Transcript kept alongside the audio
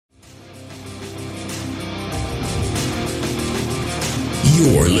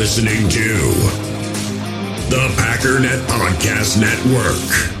You're listening to the Packernet Podcast Network.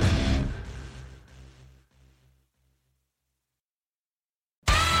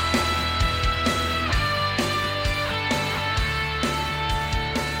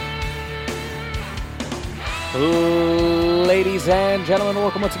 Ladies and gentlemen,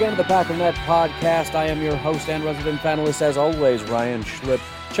 welcome once again to the Packernet Podcast. I am your host and resident panelist, as always, Ryan Schlip.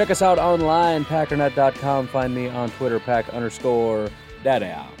 Check us out online, packernet.com. Find me on Twitter, pack_daddy.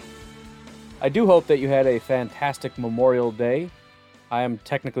 I do hope that you had a fantastic Memorial Day. I am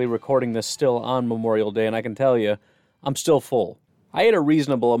technically recording this still on Memorial Day, and I can tell you, I'm still full. I ate a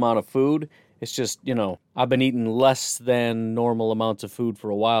reasonable amount of food. It's just, I've been eating less than normal amounts of food for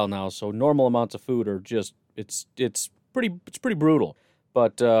a while now, so normal amounts of food are just, it's pretty brutal.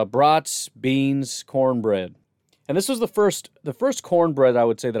 But brats, beans, cornbread. And this was the first cornbread I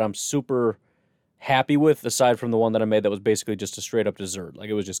would say that I'm super happy with, aside from the one that I made that was basically just a straight up dessert. Like,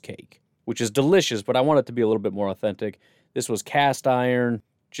 it was just cake, which is delicious, but I want it to be a little bit more authentic. This was cast iron,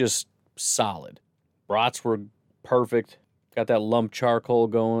 just solid. Brats were perfect. Got that lump charcoal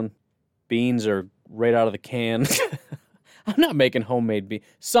going. Beans are right out of the can. I'm not making homemade beans.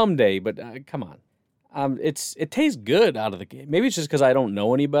 Someday, but come on. It tastes good out of the can. Maybe it's just because I don't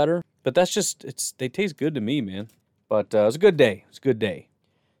know any better, but they taste good to me, man. But it was a good day. It's a good day.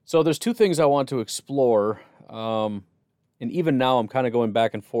 So there's two things I want to explore, and even now I'm kind of going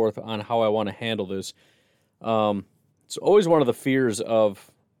back and forth on how I want to handle this. It's always one of the fears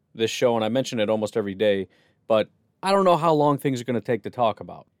of this show, and I mention it almost every day, but I don't know how long things are going to take to talk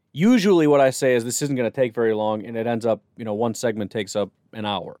about. Usually what I say is this isn't going to take very long, and it ends up, one segment takes up an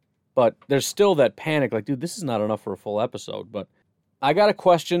hour. But there's still that panic, like, dude, this is not enough for a full episode. But I got a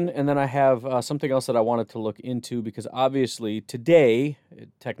question, and then I have something else that I wanted to look into, because obviously today,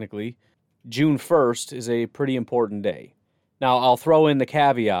 technically, June 1st is a pretty important day. Now, I'll throw in the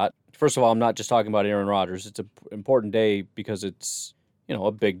caveat. First of all, I'm not just talking about Aaron Rodgers. It's an important day because it's,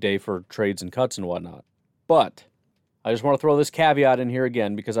 a big day for trades and cuts and whatnot. But I just want to throw this caveat in here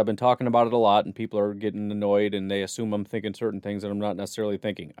again, because I've been talking about it a lot and people are getting annoyed and they assume I'm thinking certain things that I'm not necessarily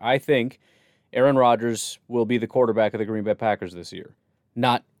thinking. I think Aaron Rodgers will be the quarterback of the Green Bay Packers this year.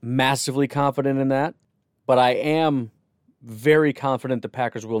 Not massively confident in that, but I am very confident the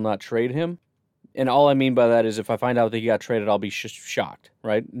Packers will not trade him. And all I mean by that is if I find out that he got traded, I'll be shocked,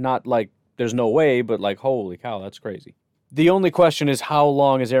 right? Not like there's no way, but like, holy cow, that's crazy. The only question is, how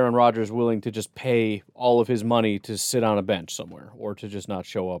long is Aaron Rodgers willing to just pay all of his money to sit on a bench somewhere or to just not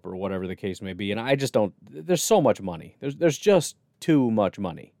show up or whatever the case may be? And I just don't. There's so much money. There's just too much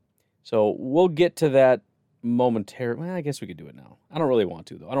money. So we'll get to that momentarily. Well, I guess we could do it now. I don't really want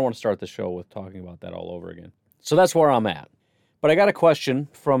to, though. I don't want to start the show with talking about that all over again. So that's where I'm at. But I got a question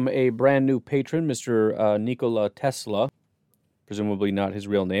from a brand new patron, Mr. Nikola Tesla, presumably not his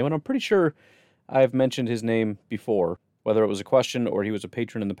real name. And I'm pretty sure I've mentioned his name before. Whether it was a question or he was a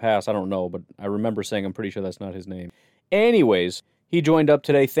patron in the past, I don't know, but I remember saying I'm pretty sure that's not his name. Anyways, he joined up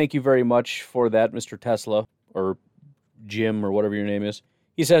today. Thank you very much for that, Mr. Tesla, or Jim, or whatever your name is.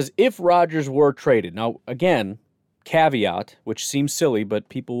 He says, if Rodgers were traded. Now, again, caveat, which seems silly, but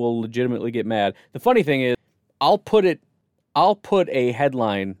people will legitimately get mad. The funny thing is, I'll put a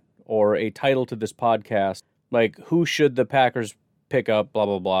headline or a title to this podcast, like, who should the Packers pick up, blah,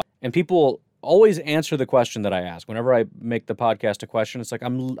 blah, blah. And people will always answer the question that I ask. Whenever I make the podcast a question, it's like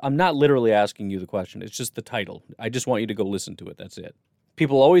I'm not literally asking you the question. It's just the title. I just want you to go listen to it. That's it.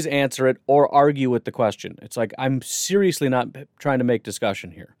 People always answer it or argue with the question. It's like I'm seriously not trying to make discussion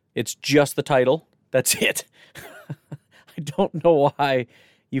here. It's just the title. That's it. I don't know why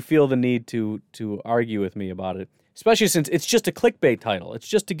you feel the need to argue with me about it, especially since it's just a clickbait title. It's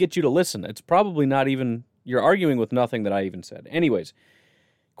just to get you to listen. It's probably not even, you're arguing with nothing that I even said. Anyways,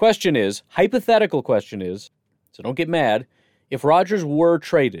 hypothetical question is, so don't get mad, if Rodgers were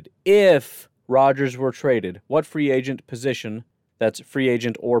traded, what free agent position, that's free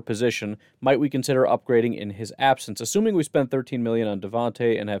agent or position, might we consider upgrading in his absence, assuming we spend $13 million on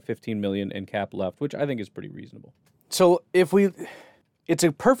Devontae and have $15 million in cap left, which I think is pretty reasonable. So it's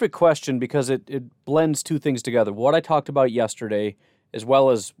a perfect question because it blends two things together. What I talked about yesterday, as well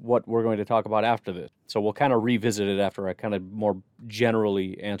as what we're going to talk about after this. So we'll kind of revisit it after I kind of more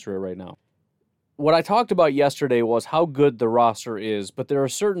generally answer it right now. What I talked about yesterday was how good the roster is, but there are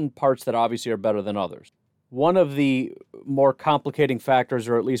certain parts that obviously are better than others. One of the more complicating factors,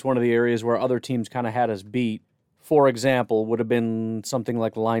 or at least one of the areas where other teams kind of had us beat, for example, would have been something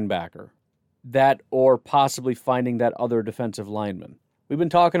like linebacker. That or possibly finding that other defensive lineman. We've been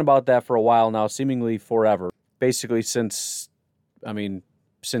talking about that for a while now, seemingly forever. Basically since,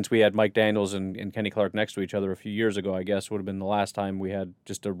 since we had Mike Daniels and Kenny Clark next to each other a few years ago, I guess, would have been the last time we had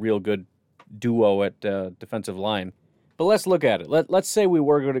just a real good duo at defensive line. But let's look at it. Let's say we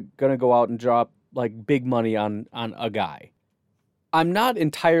were going to go out and drop like big money on a guy. I'm not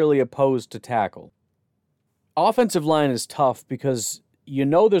entirely opposed to tackle. Offensive line is tough because you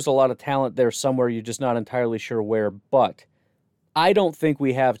know there's a lot of talent there somewhere, you're just not entirely sure where, but I don't think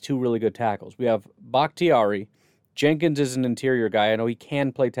we have two really good tackles. We have Bakhtiari. Jenkins is an interior guy. I know he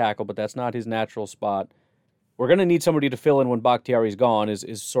can play tackle, but that's not his natural spot. We're going to need somebody to fill in when Bakhtiari's gone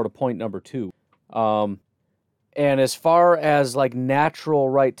is sort of point number 2. And as far as like natural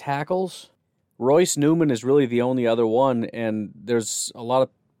right tackles, Royce Newman is really the only other one, and there's a lot of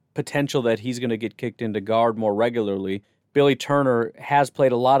potential that he's going to get kicked into guard more regularly. Billy Turner has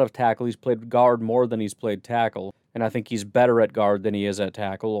played a lot of tackle. He's played guard more than he's played tackle, and I think he's better at guard than he is at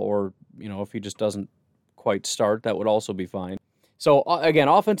tackle, or, if he just doesn't quite start, that would also be fine. So, again,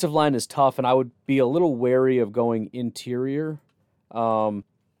 offensive line is tough, and I would be a little wary of going interior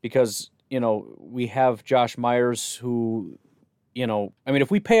because, we have Josh Myers who,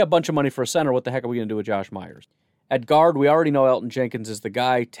 if we pay a bunch of money for a center, what the heck are we going to do with Josh Myers? At guard, we already know Elton Jenkins is the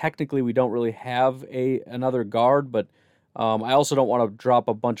guy. Technically, we don't really have another guard, but I also don't want to drop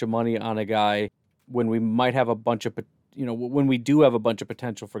a bunch of money on a guy when we might have a bunch of, when we do have a bunch of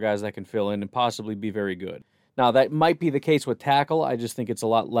potential for guys that can fill in and possibly be very good. Now, that might be the case with tackle. I just think it's a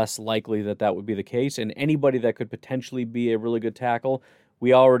lot less likely that would be the case. And anybody that could potentially be a really good tackle,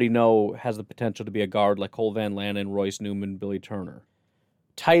 we already know has the potential to be a guard like Cole Van Lanen, Royce Newman, Billy Turner.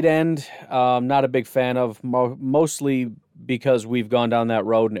 Tight end, not a big fan of, mostly because we've gone down that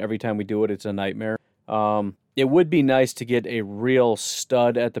road, and every time we do it, it's a nightmare. It would be nice to get a real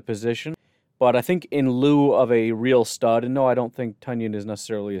stud at the position, but I think in lieu of a real stud, and no, I don't think Tunyon is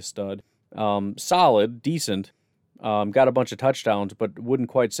necessarily a stud, solid, decent, got a bunch of touchdowns, but wouldn't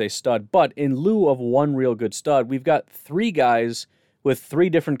quite say stud. But in lieu of one real good stud, we've got 3 guys with 3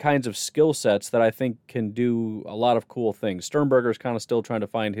 different kinds of skill sets that I think can do a lot of cool things. Sternberger's kind of still trying to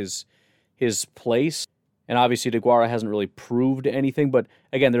find his place, and obviously DeGuara hasn't really proved anything, but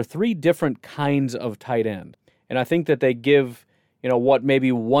again, there are 3 different kinds of tight end, and I think that they give, what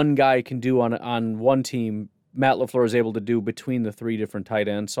maybe one guy can do on one team, Matt LaFleur is able to do between the 3 different tight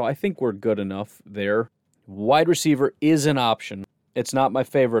ends, so I think we're good enough there. Wide receiver is an option. It's not my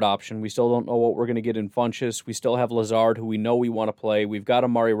favorite option. We still don't know what we're going to get in Funchess. We still have Lazard, who we know we want to play. We've got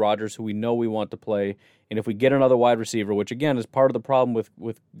Amari Rodgers, who we know we want to play. And if we get another wide receiver, which again is part of the problem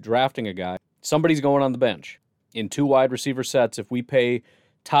with drafting a guy, somebody's going on the bench. In 2 wide receiver sets, if we pay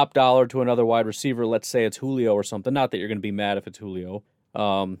top dollar to another wide receiver, let's say it's Julio or something, not that you're going to be mad if it's Julio,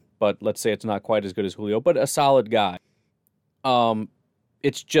 but let's say it's not quite as good as Julio, but a solid guy.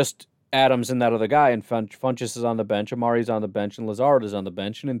 It's just Adams and that other guy, and Funchess is on the bench, Amari's on the bench, and Lazard is on the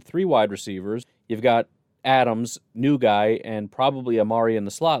bench. And in 3 wide receivers, you've got Adams, new guy, and probably Amari in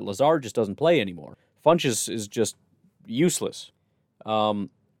the slot. Lazard just doesn't play anymore. Funchess is just useless.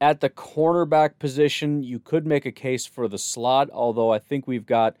 At the cornerback position, you could make a case for the slot, although I think we've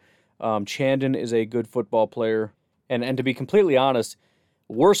got Chandon is a good football player. And to be completely honest,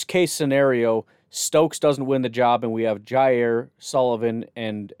 worst case scenario, Stokes doesn't win the job, and we have Jair, Sullivan,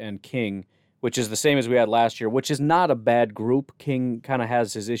 and King, which is the same as we had last year, which is not a bad group. King kind of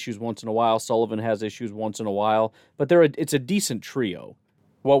has his issues once in a while. Sullivan has issues once in a while, but it's a decent trio.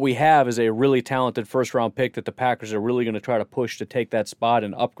 What we have is a really talented first-round pick that the Packers are really going to try to push to take that spot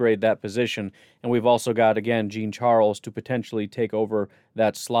and upgrade that position. And we've also got, again, Gene Charles to potentially take over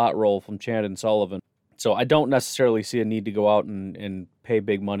that slot role from Chandon Sullivan. So I don't necessarily see a need to go out and pay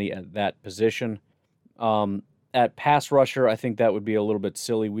big money at that position. At pass rusher, I think that would be a little bit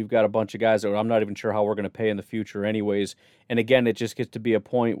silly. We've got a bunch of guys that I'm not even sure how we're going to pay in the future anyways. And again, it just gets to be a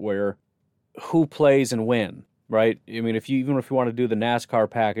point where who plays and when, right? I mean, even if you want to do the NASCAR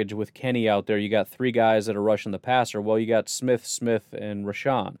package with Kenny out there, you got 3 guys that are rushing the passer. Well, you got Smith, and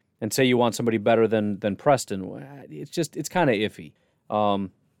Rashawn. And say you want somebody better than Preston. It's kind of iffy.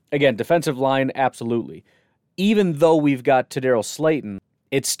 Again, defensive line, absolutely. Even though we've got Tadaro Slayton,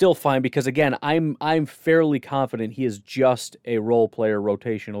 it's still fine because, again, I'm fairly confident he is just a role player,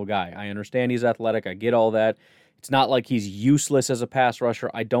 rotational guy. I understand he's athletic. I get all that. It's not like he's useless as a pass rusher.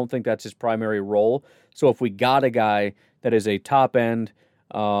 I don't think that's his primary role. So if we got a guy that is a top-end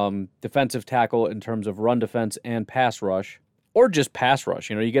defensive tackle in terms of run defense and pass rush, or just pass rush.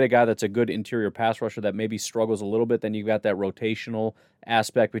 You get a guy that's a good interior pass rusher that maybe struggles a little bit, then you've got that rotational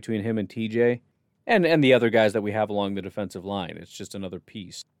aspect between him and TJ and the other guys that we have along the defensive line. It's just another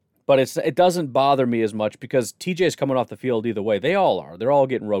piece. But it doesn't bother me as much because TJ's coming off the field either way. They all are. They're all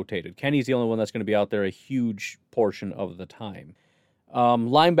getting rotated. Kenny's the only one that's going to be out there a huge portion of the time.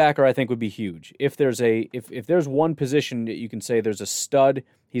 Linebacker, I think, would be huge. If there's if there's one position that you can say there's a stud,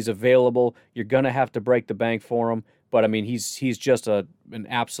 he's available, you're gonna have to break the bank for him. But I mean, he's just an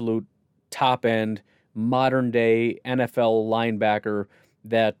absolute top end, modern day NFL linebacker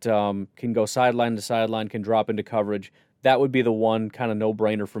that can go sideline to sideline, can drop into coverage. That would be the one kind of no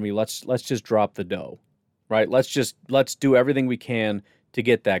brainer for me. Let's just drop the dough, right? Let's do everything we can to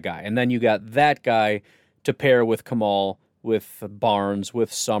get that guy, and then you got that guy to pair with Kamal, with Barnes,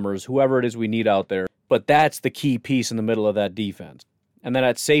 with Summers, whoever it is we need out there. But that's the key piece in the middle of that defense. And then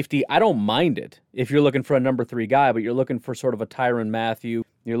at safety, I don't mind it if you're looking for a number 3 guy, but you're looking for sort of a Tyrann Mathieu.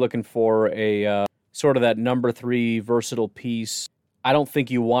 You're looking for a sort of that number 3 versatile piece. I don't think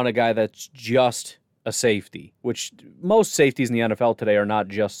you want a guy that's just a safety, which most safeties in the NFL today are not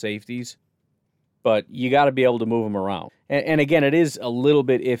just safeties, but you got to be able to move them around. And again, it is a little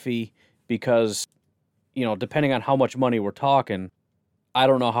bit iffy because, depending on how much money we're talking, I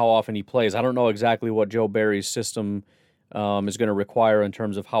don't know how often he plays. I don't know exactly what Joe Barry's system is going to require in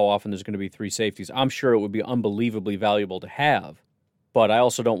terms of how often there's going to be 3 safeties. I'm sure it would be unbelievably valuable to have, but I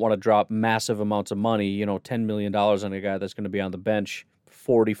also don't want to drop massive amounts of money, $10 million on a guy that's going to be on the bench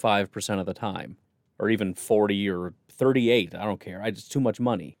 45% of the time, or even 40 or 38. I don't care. It's too much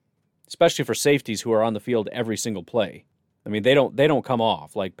money, especially for safeties who are on the field every single play. I mean, they don't come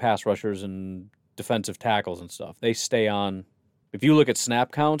off like pass rushers and defensive tackles and stuff. They stay on. If you look at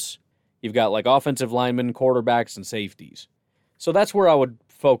snap counts, you've got like offensive linemen, quarterbacks, and safeties. So that's where I would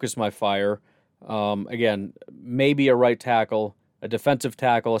focus my fire. Again, maybe a right tackle, a defensive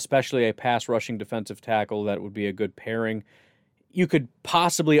tackle, especially a pass rushing defensive tackle. That would be a good pairing. You could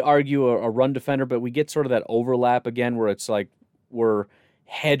possibly argue a run defender, but we get sort of that overlap again where it's like we're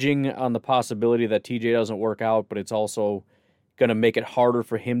hedging on the possibility that TJ doesn't work out, but it's also going to make it harder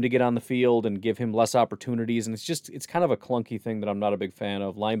for him to get on the field and give him less opportunities. And it's kind of a clunky thing that I'm not a big fan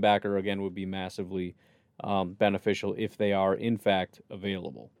of. Linebacker, again, would be massively beneficial if they are, in fact,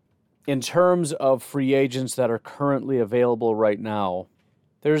 available. In terms of free agents that are currently available right now,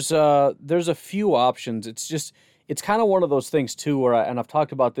 there's a few options. It's kind of one of those things, too, where and I've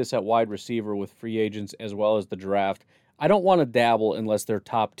talked about this at wide receiver with free agents as well as the draft. I don't want to dabble unless they're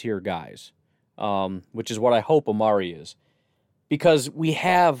top-tier guys, which is what I hope Amari is. Because we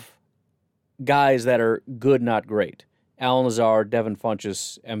have guys that are good, not great. Allen Lazard, Devin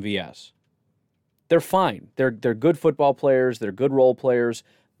Funchess, MVS. They're fine. They're good football players. They're good role players.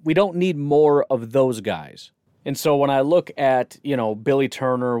 We don't need more of those guys. And so when I look at, Billy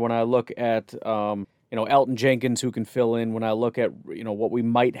Turner, when I look at, Elton Jenkins who can fill in, when I look at, what we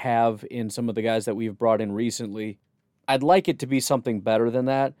might have in some of the guys that we've brought in recently, I'd like it to be something better than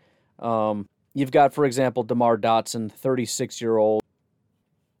that. You've got, for example, DeMar Dotson, 36-year-old.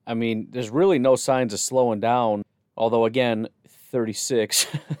 I mean, there's really no signs of slowing down, although, again, 36.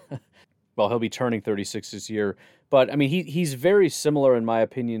 Well, he'll be turning 36 this year. But, I mean, he's very similar, in my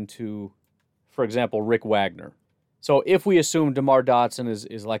opinion, to, for example, Rick Wagner. So if we assume DeMar Dotson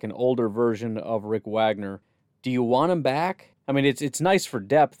is like an older version of Rick Wagner, do you want him back? I mean, it's nice for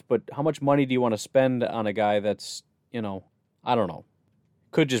depth, but how much money do you want to spend on a guy that's, I don't know.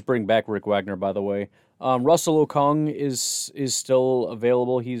 Could just bring back Rick Wagner, by the way. Russell Okung is still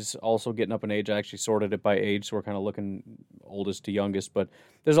available. He's also getting up in age. I actually sorted it by age, so we're kind of looking oldest to youngest. But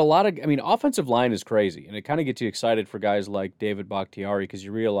there's a lot of, offensive line is crazy, and it kind of gets you excited for guys like David Bakhtiari because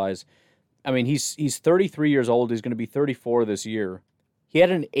you realize, he's 33 years old. He's going to be 34 this year. He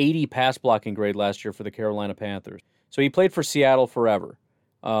had an 80 pass blocking grade last year for the Carolina Panthers. So he played for Seattle forever.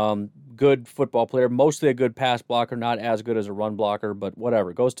 Good football player, mostly a good pass blocker, not as good as a run blocker, but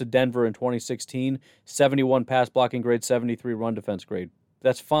whatever. Goes to Denver in 2016, 71 pass blocking grade, 73 run defense grade.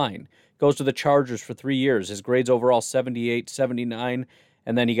 That's fine. Goes to the Chargers for 3 years. His grades overall 78, 79,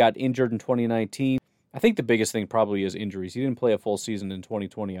 and then he got injured in 2019. I think the biggest thing probably is injuries. He didn't play a full season in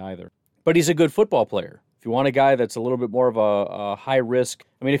 2020 either. But he's a good football player. If you want a guy that's a little bit more of a high risk,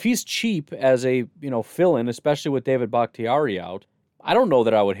 if he's cheap as a fill-in, especially with David Bakhtiari out, I don't know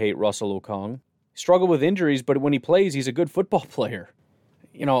that I would hate Russell Okung. Struggled with injuries, but when he plays, he's a good football player.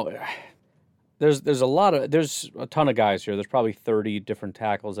 There's a ton of guys here. There's probably 30 different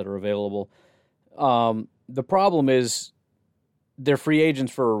tackles that are available. The problem is they're free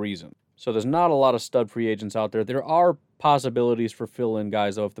agents for a reason. So there's not a lot of stud free agents out there. There are possibilities for fill-in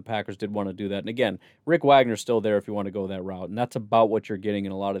guys, though, if the Packers did want to do that. And again, Rick Wagner's still there if you want to go that route. And that's about what you're getting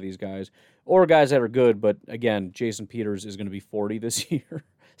in a lot of these guys. Or guys that are good, but again, Jason Peters is going to be 40 this year.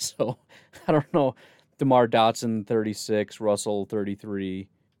 So I don't know. DeMar Dotson, 36, Russell, 33,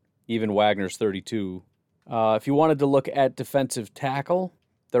 even Wagner's 32. If you wanted to look at defensive tackle,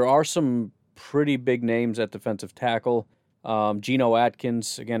 there are some pretty big names at defensive tackle. Geno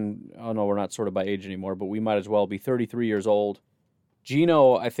Atkins, again, oh no, we're not sorted by age anymore, but we might as well be 33 years old.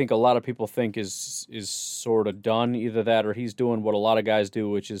 Geno, I think a lot of people think is sort of done. Either that or he's doing what a lot of guys do,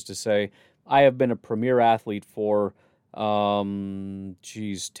 which is to say, I have been a premier athlete for, 10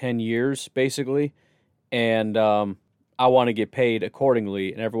 years, basically, and I want to get paid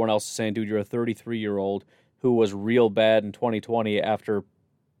accordingly. And everyone else is saying, dude, you're a 33-year-old who was real bad in 2020 after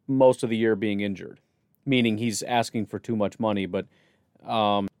most of the year being injured, meaning he's asking for too much money. But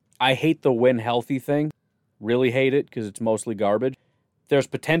I hate the win healthy thing. Really hate it because it's mostly garbage. There's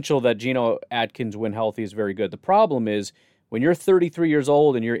potential that Geno Atkins win healthy is very good. The problem is when you're 33 years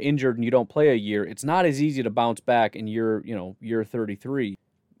old and you're injured and you don't play a year, it's not as easy to bounce back in year 33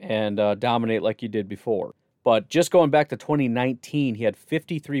 and dominate like you did before. But just going back to 2019, he had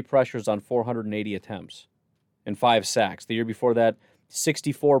 53 pressures on 480 attempts and 5 sacks. The year before that,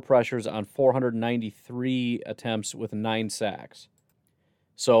 64 pressures on 493 attempts with 9 sacks.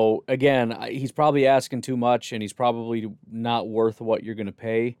 So, again, he's probably asking too much, and he's probably not worth what you're going to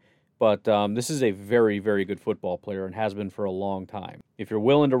pay. But this is a very, very good football player and has been for a long time. If you're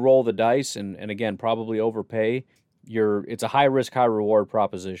willing to roll the dice and again, probably overpay, it's a high-risk, high-reward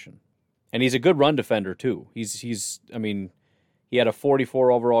proposition. And he's a good run defender, too. He had a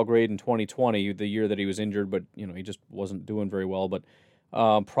 44 overall grade in 2020, the year that he was injured, but, he just wasn't doing very well. But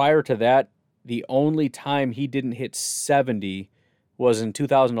prior to that, the only time he didn't hit 70 was in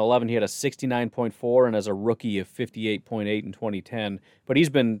 2011. He had a 69.4 and as a rookie of 58.8 in 2010. But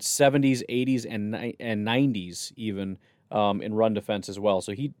he's been 70s, 80s, and 90s even in run defense as well.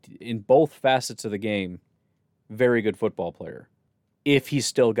 So he, in both facets of the game, very good football player, if he's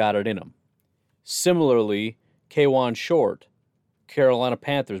still got it in him. Similarly, Kawann Short, Carolina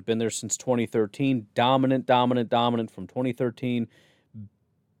Panthers, been there since 2013. Dominant from 2013.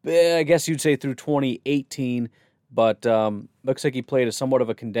 I guess you'd say through 2018. But looks like he played somewhat of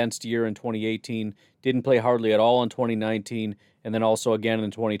a condensed year in 2018, didn't play hardly at all in 2019, and then also again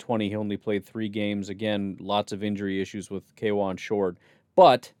in 2020, he only played 3 games. Again, lots of injury issues with Kawann Short.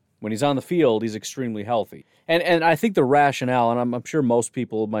 But when he's on the field, he's extremely healthy. And I think the rationale, and I'm sure most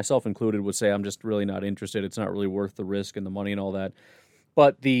people, myself included, would say I'm just really not interested. It's not really worth the risk and the money and all that.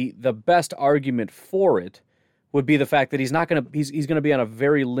 But the best argument for it would be the fact that he's going to be on a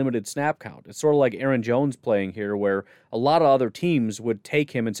very limited snap count. It's sort of like Aaron Jones playing here, where a lot of other teams would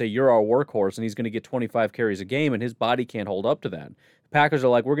take him and say, you're our workhorse, and he's going to get 25 carries a game, and his body can't hold up to that. The Packers are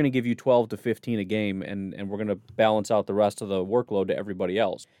like, we're going to give you 12 to 15 a game, and we're going to balance out the rest of the workload to everybody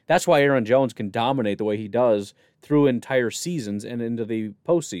else. That's why Aaron Jones can dominate the way he does through entire seasons and into the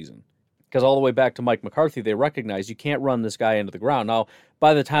postseason. Because all the way back to Mike McCarthy, they recognize you can't run this guy into the ground. Now,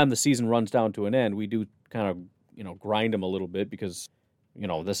 by the time the season runs down to an end, we do kind of grind him a little bit because,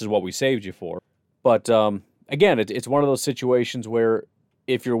 this is what we saved you for. But, again, it's one of those situations where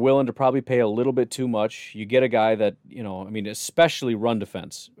if you're willing to probably pay a little bit too much, you get a guy that, especially run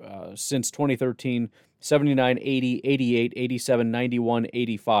defense. Since 2013, 79, 80, 88, 87, 91,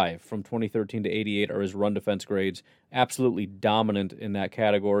 85. From 2013 to 88 are his run defense grades. Absolutely dominant in that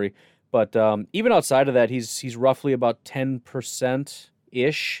category. But even outside of that, he's roughly about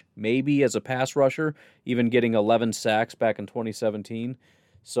 10%-ish, maybe, as a pass rusher, even getting 11 sacks back in 2017.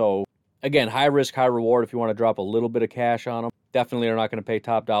 So, again, high risk, high reward if you want to drop a little bit of cash on him. Definitely are not going to pay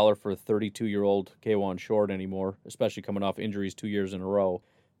top dollar for a 32-year-old Kawann Short anymore, especially coming off injuries 2 years in a row.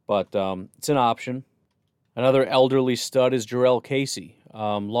 But it's an option. Another elderly stud is Jurrell Casey,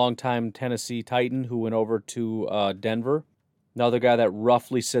 longtime Tennessee Titan who went over to Denver. Another guy that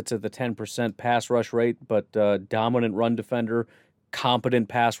roughly sits at the 10% pass rush rate, but dominant run defender, competent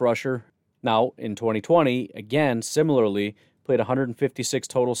pass rusher. Now, in 2020, again, similarly, played 156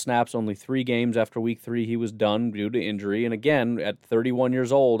 total snaps, only 3 games after week 3 he was done due to injury. And again, at 31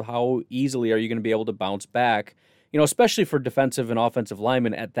 years old, how easily are you going to be able to bounce back, especially for defensive and offensive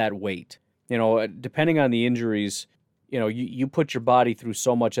linemen at that weight? Depending on the injuries, you put your body through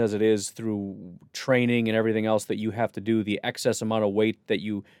so much as it is through training and everything else that you have to do, the excess amount of weight that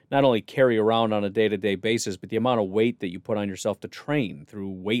you not only carry around on a day-to-day basis, but the amount of weight that you put on yourself to train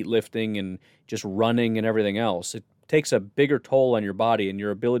through weightlifting and just running and everything else. It takes a bigger toll on your body, and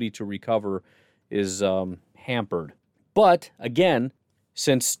your ability to recover is hampered. But, again,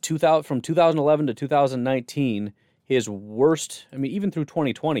 from 2011 to 2019, his worst, even through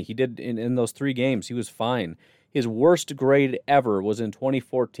 2020, he did in those 3 games, he was fine. His worst grade ever was in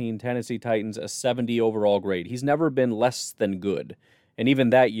 2014 Tennessee Titans, a 70 overall grade. He's never been less than good. And even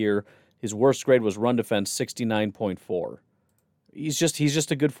that year, his worst grade was run defense, 69.4. He's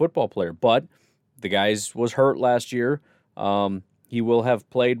just a good football player. But the guy was hurt last year. He will have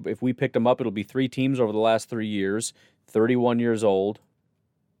played, if we picked him up, it'll be 3 teams over the last 3 years. 31 years old.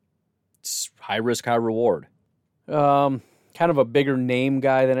 It's high risk, high reward. Kind of a bigger name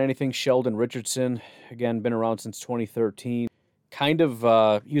guy than anything, Sheldon Richardson. Again, been around since 2013.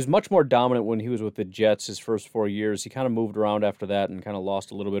 He was much more dominant when he was with the Jets his first 4 years. He kind of moved around after that and kind of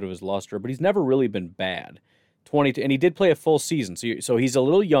lost a little bit of his luster, but he's never really been bad. And he did play a full season, so he's a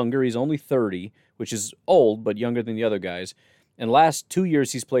little younger. He's only 30, which is old, but younger than the other guys. And last 2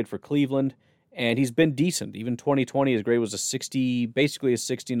 years he's played for Cleveland, and he's been decent. Even 2020, his grade was basically a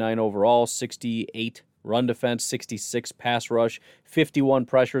 69 overall, 68 run defense, 66 pass rush, 51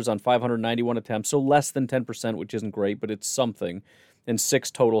 pressures on 591 attempts, so less than 10%, which isn't great, but it's something, and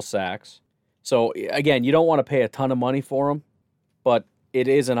 6 total sacks. So, again, you don't want to pay a ton of money for him, but it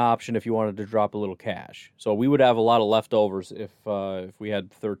is an option if you wanted to drop a little cash. So we would have a lot of leftovers if we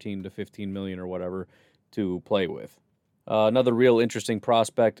had 13 to 15 million or whatever to play with. Another real interesting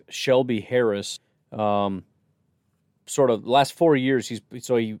prospect, Shelby Harris. Sort of the last 4 years, he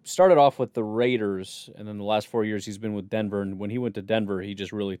started off with the Raiders, and then the last 4 years he's been with Denver. And when he went to Denver, he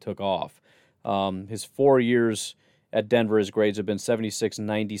just really took off. His 4 years at Denver, his grades have been 76,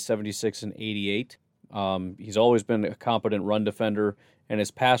 90, 76, and 88. He's always been a competent run defender, and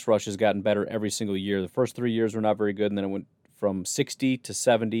his pass rush has gotten better every single year. The first 3 years were not very good, and then it went from 60 to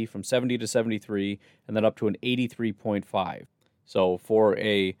 70, from 70 to 73, and then up to an 83.5. So for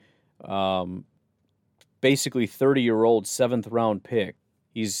a basically 30-year-old seventh-round pick,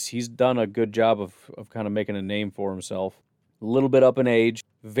 he's done a good job of kind of making a name for himself. A little bit up in age,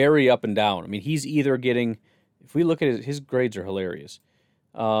 very up and down. I mean, he's either getting, if we look at his grades are hilarious.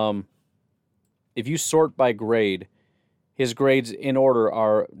 If you sort by grade, his grades in order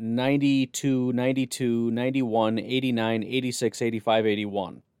are 92, 92, 91, 89, 86, 85,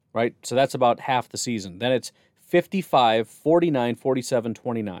 81, right? So that's about half the season. Then it's 55, 49, 47,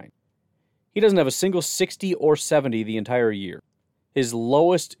 29. He doesn't have a single 60 or 70 the entire year. His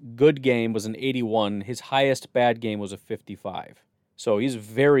lowest good game was an 81. His highest bad game was a 55. So he's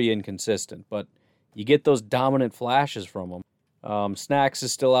very inconsistent, but you get those dominant flashes from him. Snacks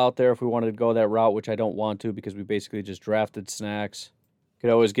is still out there if we wanted to go that route, which I don't want to because we basically just drafted Snacks. Could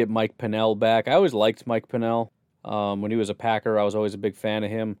always get Mike Pennell back. I always liked Mike Pennell. When he was a Packer, I was always a big fan of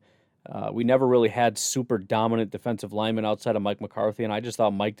him. We never really had super dominant defensive linemen outside of Mike McCarthy, and I just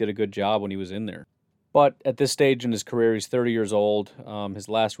thought Mike did a good job when he was in there. But at this stage in his career, he's 30 years old. His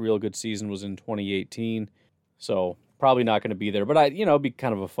last real good season was in 2018, so probably not going to be there. But it'd be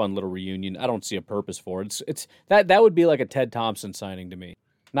kind of a fun little reunion. I don't see a purpose for it. It's that would be like a Ted Thompson signing to me.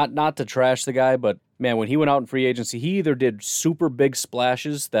 Not to trash the guy, but man, when he went out in free agency, he either did super big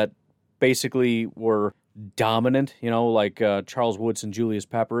splashes that basically were dominant, like Charles Woodson, Julius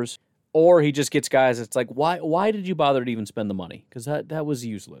Peppers. Or he just gets guys that's like, why did you bother to even spend the money? Because that was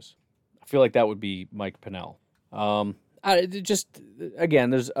useless. I feel like that would be Mike Pennell. Again,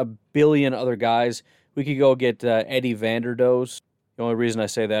 there's a billion other guys. We could go get Eddie Vanderdoes. The only reason I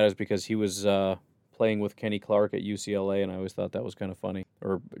say that is because he was playing with Kenny Clark at UCLA, and I always thought that was kind of funny.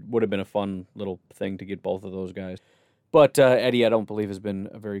 Or it would have been a fun little thing to get both of those guys. But Eddie, I don't believe, has been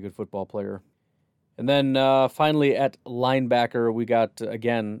a very good football player. And then finally at linebacker, we got,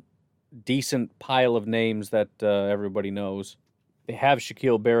 again, decent pile of names that everybody knows. They have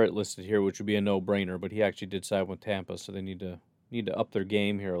Shaquille Barrett listed here, which would be a no-brainer, but he actually did sign with Tampa, so they need to up their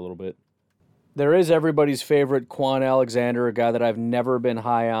game here a little bit. There is everybody's favorite Quan Alexander, a guy that I've never been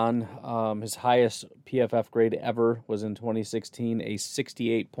high on. His highest PFF grade ever was in 2016, a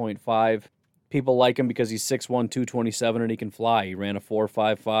 68.5. People like him because he's 6'1", 227, and he can fly. He ran a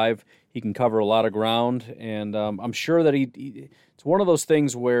 4.55. He can cover a lot of ground, and I'm sure that it's one of those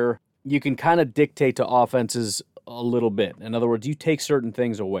things where you can kind of dictate to offenses a little bit. In other words, you take certain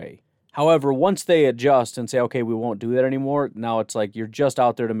things away. However, once they adjust and say, okay, we won't do that anymore, now it's like you're just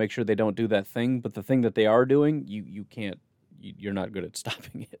out there to make sure they don't do that thing, but the thing that they are doing, you're not good at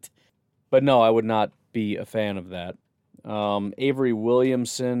stopping it. But no, I would not be a fan of that. Avery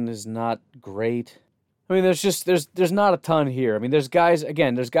Williamson is not great. I mean, there's not a ton here. I mean, there's guys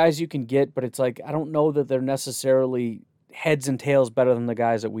you can get, but it's like, I don't know that they're necessarily heads and tails better than the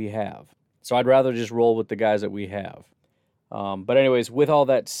guys that we have. So I'd rather just roll with the guys that we have. But anyways, with all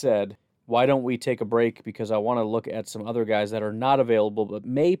that said, why don't we take a break? Because I want to look at some other guys that are not available, but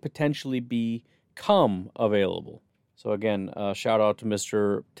may potentially become available. So again, shout out to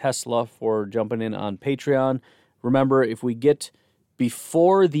Mr. Tesla for jumping in on Patreon. Remember, if we get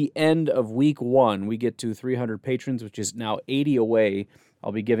before the end of week 1, we get to 300 patrons, which is now 80 away.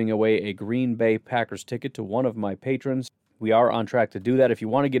 I'll be giving away a Green Bay Packers ticket to one of my patrons. We are on track to do that. If you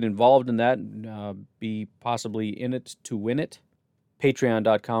want to get involved in that, be possibly in it to win it,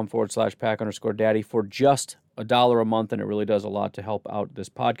 patreon.com/Pack_Daddy for just $1 a month, and it really does a lot to help out this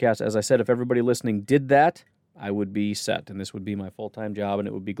podcast. As I said, if everybody listening did that, I would be set, and this would be my full-time job, and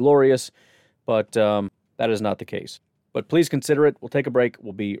it would be glorious, but that is not the case. But please consider it. We'll take a break.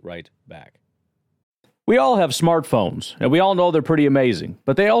 We'll be right back. We all have smartphones, and we all know they're pretty amazing,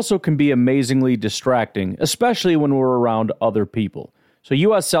 but they also can be amazingly distracting, especially when we're around other people. So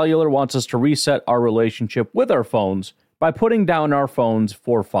US Cellular wants us to reset our relationship with our phones by putting down our phones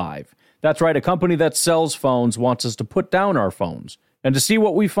for $5. That's right, a company that sells phones wants us to put down our phones. And to see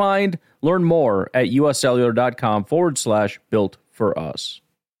what we find, learn more at uscellular.com/built for us.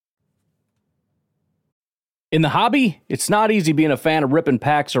 In the hobby, it's not easy being a fan of ripping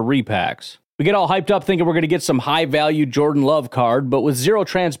packs or repacks. We get all hyped up thinking we're going to get some high-value Jordan Love card, but with zero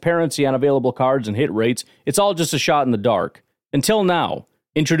transparency on available cards and hit rates, it's all just a shot in the dark. Until now,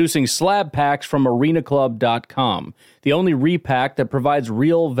 introducing slab packs from arenaclub.com, the only repack that provides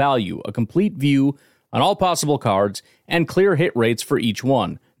real value, a complete view on all possible cards, and clear hit rates for each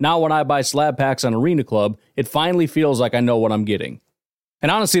one. Now when I buy slab packs on Arena Club, it finally feels like I know what I'm getting. And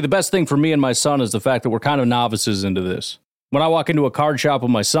honestly, the best thing for me and my son is the fact that we're kind of novices into this. When I walk into a card shop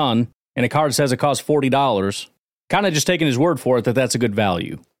with my son, and a card says it costs $40, kind of just taking his word for it that that's a good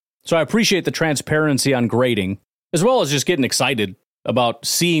value. So I appreciate the transparency on grading, as well as just getting excited about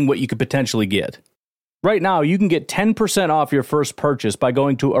seeing what you could potentially get. Right now, you can get 10% off your first purchase by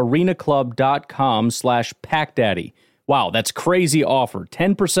going to arenaclub.com/packdaddy. Wow, that's crazy offer.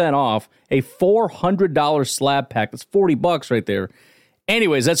 10% off a $400 slab pack. That's $40 right there.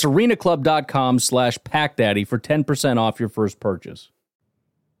 Anyways, that's arenaclub.com/packdaddy for 10% off your first purchase.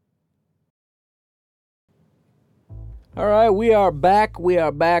 All right, we are back. Hope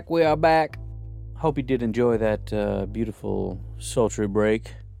you did enjoy that beautiful, sultry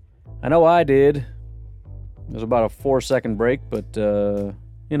break. I know I did. It was about a 4-second break, but,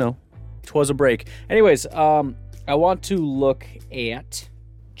 'twas a break. Anyways, I want to look at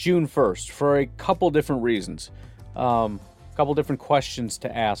June 1st for a couple different reasons. Couple different questions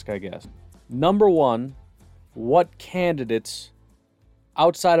to ask, I guess. Number one, what candidates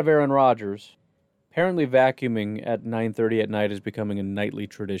outside of Aaron Rodgers? Apparently vacuuming at 9:30 at night is becoming a nightly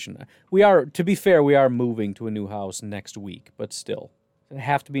tradition. To be fair, we are moving to a new house next week, but still. Does it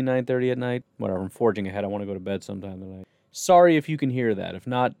have to be 9:30 at night? Whatever, I'm forging ahead. I want to go to bed sometime tonight. Sorry if you can hear that. If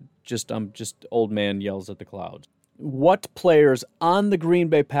not, I'm just old man yells at the clouds. What players on the Green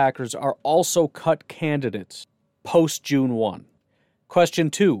Bay Packers are also cut candidates post June 1? Question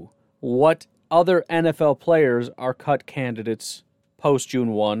 2, what other NFL players are cut candidates post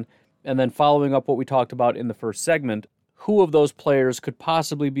June 1? And then following up what we talked about in the first segment, who of those players could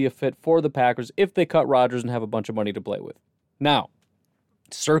possibly be a fit for the Packers if they cut Rodgers and have a bunch of money to play with? Now,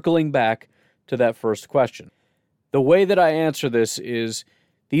 circling back to that first question, the way that I answer this is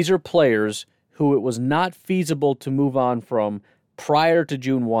these are players who it was not feasible to move on from prior to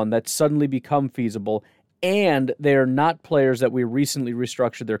June 1 that suddenly become feasible, and they're not players that we recently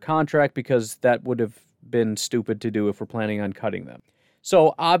restructured their contract because that would have been stupid to do if we're planning on cutting them.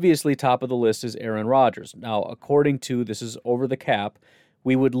 So obviously top of the list is Aaron Rodgers. Now, according to, this is over the cap,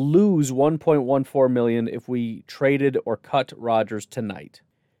 we would lose $1.14 million if we traded or cut Rodgers tonight.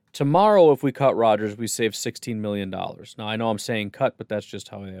 Tomorrow, if we cut Rodgers, we save $16 million. Now, I know I'm saying cut, but that's just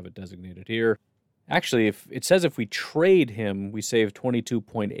how I have it designated here. Actually, if it says if we trade him, we save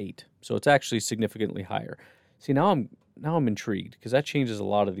 22.8. So it's actually significantly higher. See, now I'm intrigued because that changes a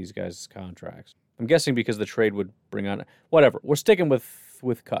lot of these guys' contracts. I'm guessing because the trade would bring on whatever. We're sticking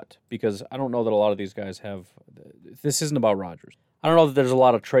with cut because I don't know that a lot of these guys have. This isn't about Rodgers. I don't know that there's a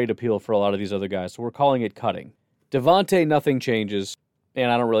lot of trade appeal for a lot of these other guys, so we're calling it cutting. Devontae, nothing changes,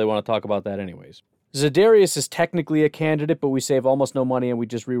 and I don't really want to talk about that anyways. Za'Darius is technically a candidate, but we save almost no money and we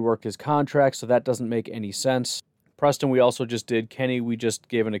just reworked his contract, so that doesn't make any sense. Preston, we also just did. Kenny, we just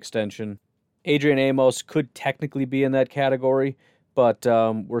gave an extension. Adrian Amos could technically be in that category, but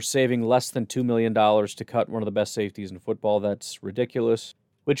we're saving less than $2 million to cut one of the best safeties in football. That's ridiculous.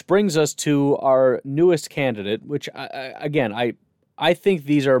 Which brings us to our newest candidate, which, I think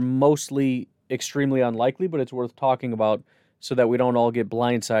these are mostly extremely unlikely, but it's worth talking about so that we don't all get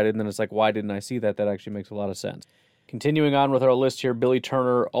blindsided, and then it's like, why didn't I see that? That actually makes a lot of sense. Continuing on with our list here, Billy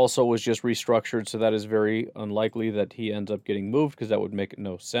Turner also was just restructured, so that is very unlikely that he ends up getting moved because that would make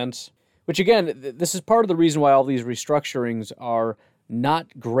no sense. Which, again, this is part of the reason why all these restructurings are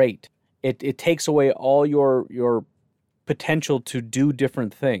not great. It takes away all your potential to do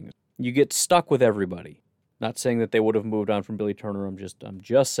different things. You get stuck with everybody. Not saying that they would have moved on from Billy Turner. I'm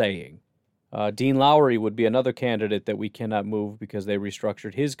just saying. Dean Lowry would be another candidate that we cannot move because they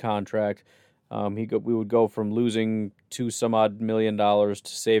restructured his contract. We would go from losing $2 some odd million to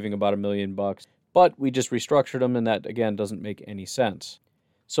saving about $1 million. But we just restructured him, and that, again, doesn't make any sense.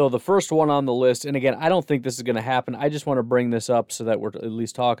 So the first one on the list, and again, I don't think this is going to happen. I just want to bring this up so that we're at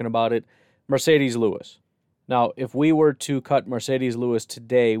least talking about it. Marcedes Lewis. Now, if we were to cut Marcedes Lewis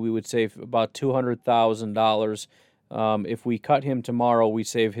today, we would save about $200,000. If we cut him tomorrow, we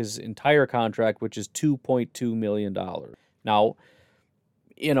save his entire contract, which is $2.2 million. Now,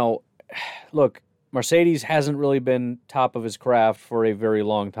 look, Marcedes hasn't really been top of his craft for a very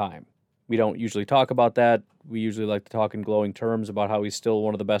long time. We don't usually talk about that. We usually like to talk in glowing terms about how he's still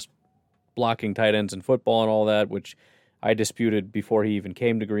one of the best blocking tight ends in football and all that, which I disputed before he even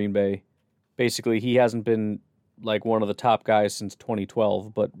came to Green Bay. Basically, he hasn't been like one of the top guys since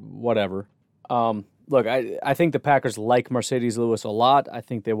 2012, but whatever. Look, I think the Packers like Marcedes Lewis a lot. I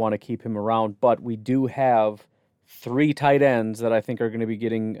think they want to keep him around, but we do have 3 tight ends that I think are going to be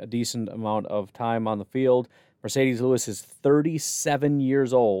getting a decent amount of time on the field. Marcedes Lewis is 37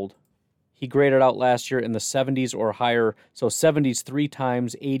 years old. He graded out last year in the 70s or higher, so 70s 3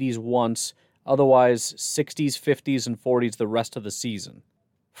 times, 80s once, otherwise 60s, 50s, and 40s the rest of the season.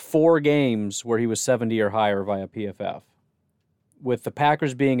 4 games where he was 70 or higher via PFF. With the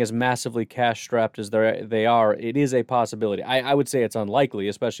Packers being as massively cash-strapped as they are, it is a possibility. I would say it's unlikely,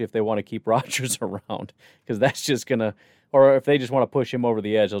 especially if they want to keep Rodgers around, because that's just going to, or if they just want to push him over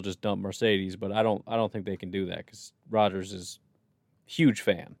the edge, they'll just dump Marcedes, but I don't think they can do that, because Rodgers is a huge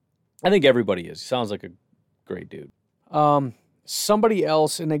fan. I think everybody is. He sounds like a great dude. Somebody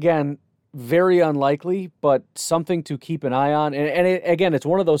else, and again, very unlikely, but something to keep an eye on. And again, it's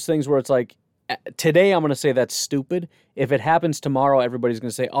one of those things where it's like, today I'm going to say that's stupid. If it happens tomorrow, everybody's going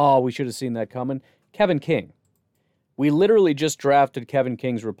to say, oh, we should have seen that coming. Kevin King. We literally just drafted Kevin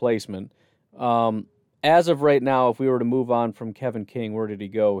King's replacement. As of right now, if we were to move on from Kevin King, where did he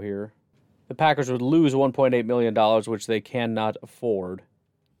go here? The Packers would lose $1.8 million, which they cannot afford.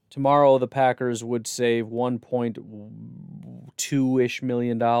 Tomorrow, the Packers would save $1.2-ish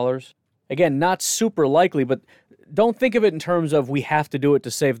million. Again, not super likely, but don't think of it in terms of we have to do it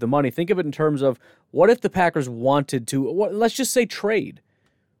to save the money. Think of it in terms of what if the Packers wanted to, let's just say trade.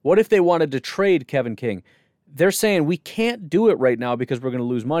 What if they wanted to trade Kevin King? They're saying we can't do it right now because we're going to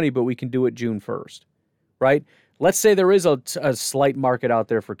lose money, but we can do it June 1st, right? Let's say there is a slight market out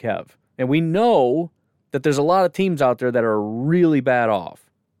there for Kev, and we know that there's a lot of teams out there that are really bad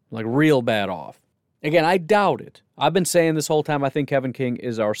off, like real bad off. Again, I doubt it. I've been saying this whole time I think Kevin King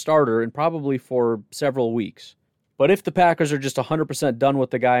is our starter, and probably for several weeks. But if the Packers are just 100% done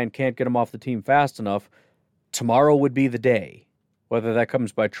with the guy and can't get him off the team fast enough, tomorrow would be the day, whether that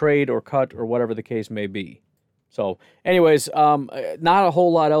comes by trade or cut or whatever the case may be. So, anyways, not a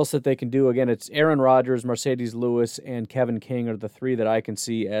whole lot else that they can do. Again, it's Aaron Rodgers, Marcedes Lewis, and Kevin King are the 3 that I can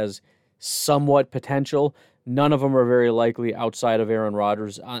see as somewhat potential. None of them are very likely outside of Aaron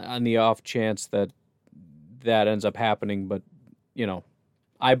Rodgers on the off chance that ends up happening. But,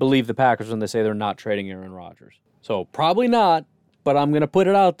 I believe the Packers when they say they're not trading Aaron Rodgers. So probably not, but I'm going to put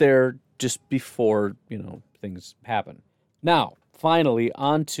it out there just before, things happen. Now, finally,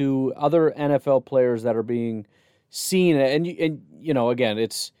 on to other NFL players that are being seen. And again,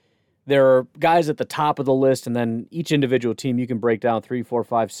 there are guys at the top of the list, and then each individual team, you can break down 3, 4,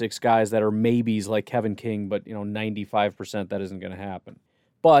 5, 6 guys that are maybes like Kevin King, but, 95% that isn't going to happen.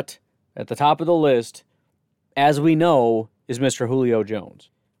 But at the top of the list, as we know, is Mr. Julio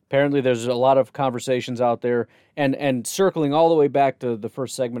Jones. Apparently, there's a lot of conversations out there, and circling all the way back to the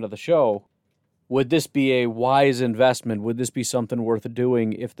first segment of the show, would this be a wise investment? Would this be something worth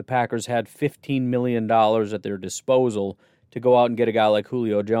doing if the Packers had $15 million at their disposal to go out and get a guy like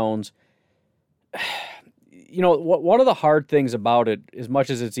Julio Jones? One of the hard things about it, as much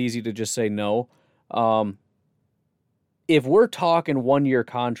as it's easy to just say no, if we're talking 1-year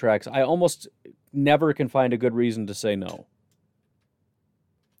contracts, I almost never can find a good reason to say no.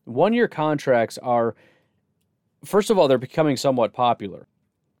 1-year contracts are, first of all, they're becoming somewhat popular.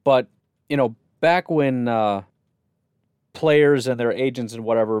 But, back when players and their agents and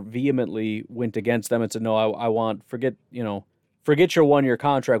whatever vehemently went against them and said, no, I want, forget your 1-year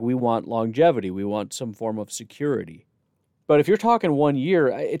contract. We want longevity. We want some form of security. But if you're talking 1 year,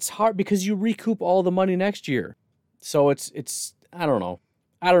 it's hard because you recoup all the money next year. So it's I don't know.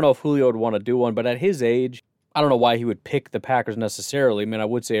 I don't know if Julio would want to do one, but at his age, I don't know why he would pick the Packers necessarily. I mean, I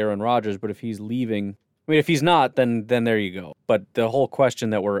would say Aaron Rodgers, but if he's leaving, if he's not, then there you go. But the whole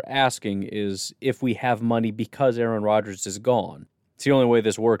question that we're asking is if we have money because Aaron Rodgers is gone. It's the only way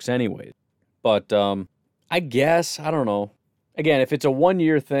this works anyway. But I guess, I don't know. Again, if it's a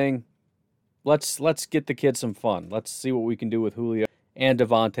 1-year thing, let's get the kid some fun. Let's see what we can do with Julio and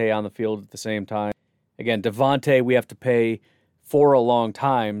Devontae on the field at the same time. Again, Devontae, we have to pay for a long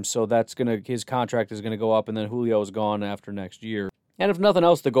time, so his contract is gonna go up, and then Julio is gone after next year. And if nothing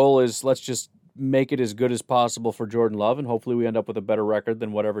else, the goal is let's just make it as good as possible for Jordan Love, and hopefully we end up with a better record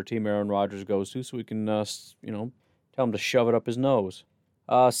than whatever team Aaron Rodgers goes to, so we can tell him to shove it up his nose.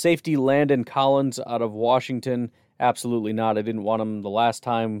 Safety Landon Collins out of Washington, absolutely not. I didn't want him the last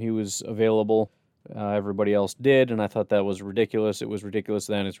time he was available. Everybody else did, and I thought that was ridiculous. It was ridiculous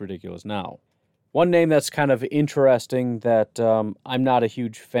then, it's ridiculous now. One name that's kind of interesting that I'm not a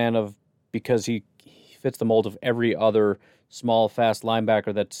huge fan of because he fits the mold of every other small, fast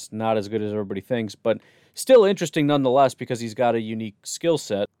linebacker that's not as good as everybody thinks, but still interesting nonetheless because he's got a unique skill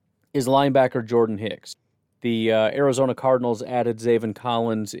set, is linebacker Jordan Hicks. The Arizona Cardinals added Zaven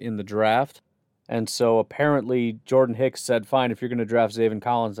Collins in the draft, and so apparently Jordan Hicks said, fine, if you're going to draft Zaven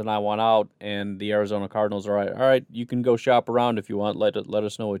Collins, then I want out, and the Arizona Cardinals are all right, you can go shop around if you want, let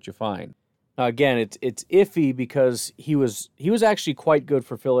us know what you find. Now, again, it's iffy because he was actually quite good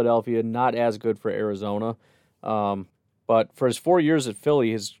for Philadelphia, not as good for Arizona. But for his 4 years at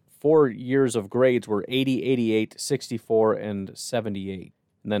Philly, his 4 years of grades were 80, 88, 64, and 78,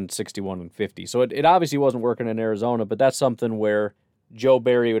 and then 61 and 50. So it obviously wasn't working in Arizona, but that's something where Joe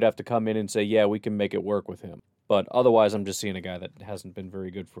Barry would have to come in and say, yeah, we can make it work with him. But otherwise, I'm just seeing a guy that hasn't been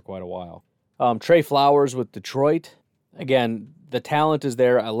very good for quite a while. Trey Flowers with Detroit. Again, the talent is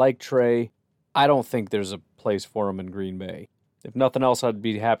there. I like Trey. I don't think there's a place for him in Green Bay. If nothing else, I'd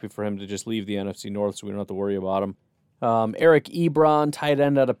be happy for him to just leave the NFC North so we don't have to worry about him. Eric Ebron, tight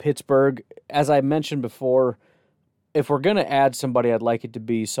end out of Pittsburgh. As I mentioned before, if we're going to add somebody, I'd like it to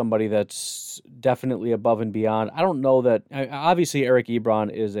be somebody that's definitely above and beyond. I don't know that... Obviously, Eric Ebron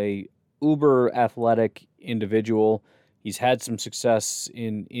is a uber athletic individual. He's had some success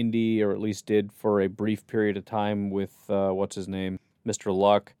in Indy, or at least did for a brief period of time with, Mr.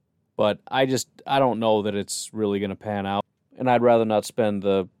 Luck. But I don't know that it's really going to pan out. And I'd rather not spend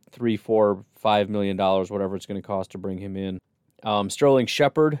the $3, $4, $5 million, whatever it's going to cost to bring him in. Sterling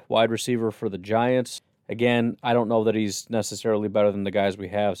Shepard, wide receiver for the Giants. Again, I don't know that he's necessarily better than the guys we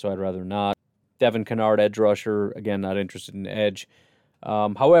have, so I'd rather not. Devin Kennard, edge rusher. Again, not interested in edge.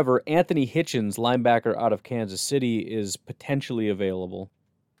 However, Anthony Hitchens, linebacker out of Kansas City, is potentially available.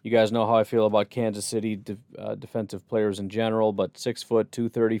 You guys know how I feel about Kansas City defensive players in general, but 6 foot,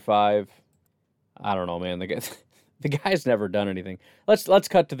 235. I don't know, man. The guy's never done anything. Let's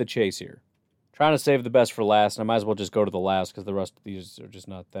cut to the chase here. Trying to save the best for last, and I might as well just go to the last because the rest of these are just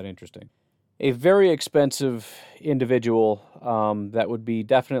not that interesting. A very expensive individual that would be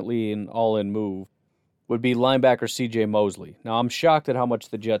definitely an all-in move would be linebacker C.J. Mosley. Now, I'm shocked at how much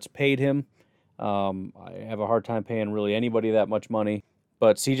the Jets paid him. I have a hard time paying really anybody that much money.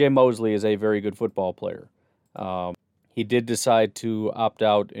 But C.J. Mosley is a very good football player. He did decide to opt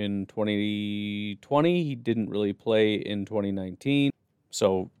out in 2020. He didn't really play in 2019.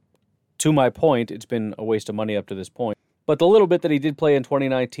 So, to my point, it's been a waste of money up to this point. But the little bit that he did play in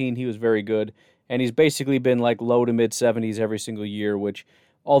 2019, he was very good. And he's basically been like low to mid-70s every single year, which,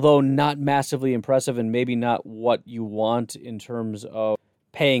 although not massively impressive and maybe not what you want in terms of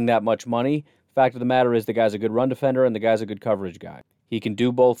paying that much money, the fact of the matter is the guy's a good run defender and the guy's a good coverage guy. He can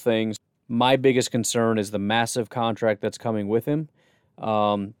do both things. My biggest concern is the massive contract that's coming with him.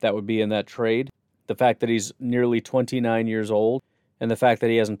 That would be in that trade. The fact that he's nearly 29 years old and the fact that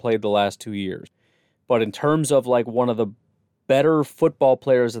he hasn't played the last 2 years. But in terms of like one of the better football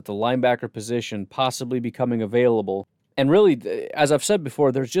players at the linebacker position possibly becoming available, and really, as I've said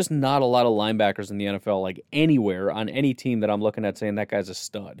before, there's just not a lot of linebackers in the NFL, like anywhere on any team that I'm looking at saying that guy's a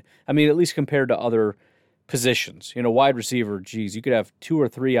stud. I mean, at least compared to other positions. You know, wide receiver, geez, you could have 2 or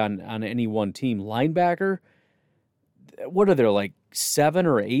 3 on any one team. Linebacker, what are there, like 7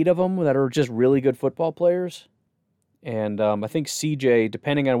 or 8 of them that are just really good football players? And I think CJ,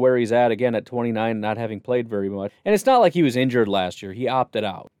 depending on where he's at, again, at 29, not having played very much. And it's not like he was injured last year. He opted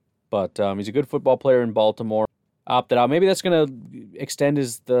out. But he's a good football player in Baltimore. Opted out. Maybe that's going to extend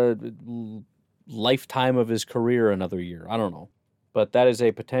the lifetime of his career another year. I don't know. But that is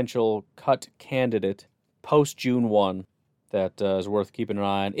a potential cut candidate post-June 1 that is worth keeping an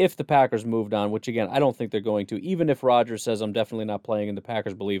eye on. If the Packers moved on, which, again, I don't think they're going to. Even if Rodgers says, I'm definitely not playing, and the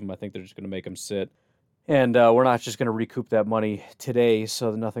Packers believe him, I think they're just going to make him sit. And we're not just going to recoup that money today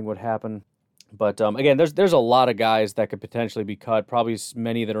so that nothing would happen. But, again, there's a lot of guys that could potentially be cut, probably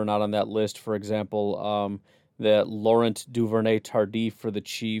many that are not on that list. For example, the Laurent Duvernay-Tardif for the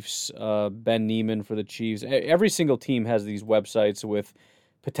Chiefs, Ben Neiman for the Chiefs. Every single team has these websites with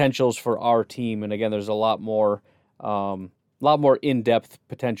potentials for our team, and again, there's a lot more in-depth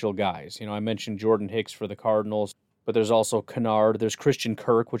potential guys. You know, I mentioned Jordan Hicks for the Cardinals. but there's also Kennard. There's Christian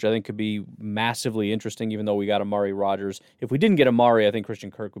Kirk, which I think could be massively interesting, even though we got Amari Rodgers. If we didn't get Amari, I think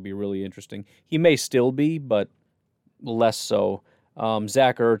Christian Kirk would be really interesting. He may still be, but less so.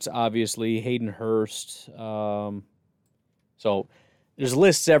 Zach Ertz, obviously. Hayden Hurst. So there's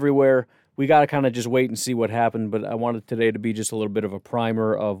lists everywhere. We got to kind of just wait and see what happened, but I wanted today to be just a little bit of a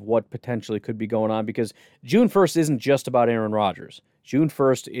primer of what potentially could be going on, because June 1st isn't just about Aaron Rodgers. June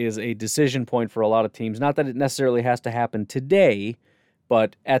 1st is a decision point for a lot of teams. Not that it necessarily has to happen today,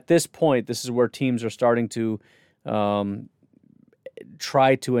 but at this point, this is where teams are starting to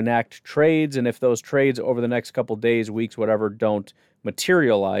try to enact trades, and if those trades over the next couple days, weeks, whatever, don't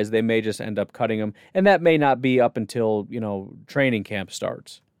materialize, they may just end up cutting them, and that may not be up until, training camp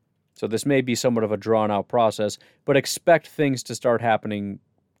starts. So this may be somewhat of a drawn-out process, but expect things to start happening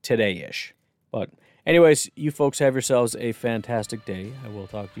today-ish. But anyways, you folks have yourselves a fantastic day. I will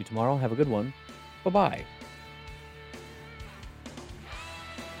talk to you tomorrow. Have a good one. Bye-bye.